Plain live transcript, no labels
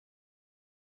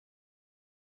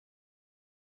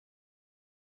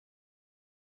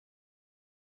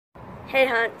Hey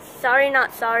Hunt, sorry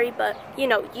not sorry, but you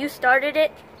know, you started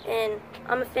it and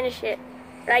I'm gonna finish it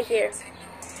right here.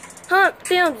 Hunt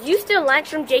Films, you steal lines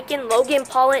from Jake and Logan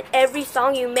Paul in every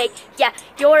song you make. Yeah,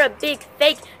 you're a big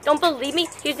fake. Don't believe me?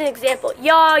 Here's an example.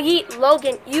 Y'all eat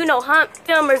Logan, you know Hunt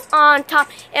Filmers on top,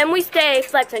 and we stay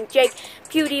flexing. Jake,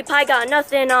 PewDiePie got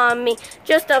nothing on me,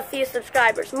 just a few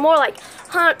subscribers. More like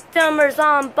Hunt Filmers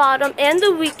on bottom and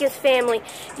the weakest family.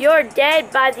 You're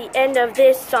dead by the end of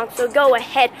this song, so go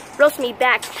ahead, roast me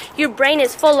back. Your brain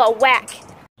is full of whack.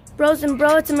 Bros and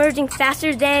bro, it's emerging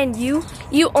faster than you.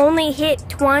 You only hit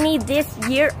 20 this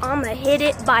year. I'ma hit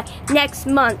it by next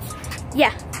month.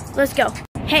 Yeah, let's go.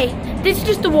 Hey, this is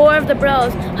just the war of the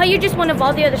bros. How you're just one of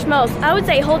all the other schmoes. I would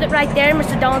say hold it right there,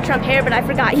 Mr. Donald Trump hair, but I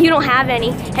forgot. You don't have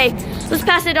any. Hey, let's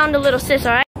pass it on to little sis,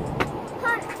 alright?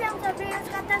 Hunt Films, our parents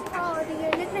got that quality.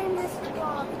 Your nickname is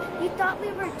vlog. You thought we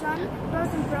were done?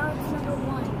 Bros and bros,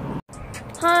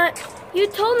 #1. Hunt, you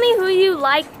told me who you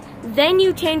liked, then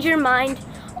you changed your mind.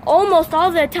 Almost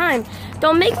all the time.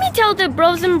 Don't make me tell the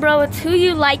bros and bro it's who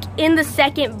you like in the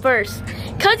second verse,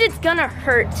 cause it's gonna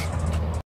hurt.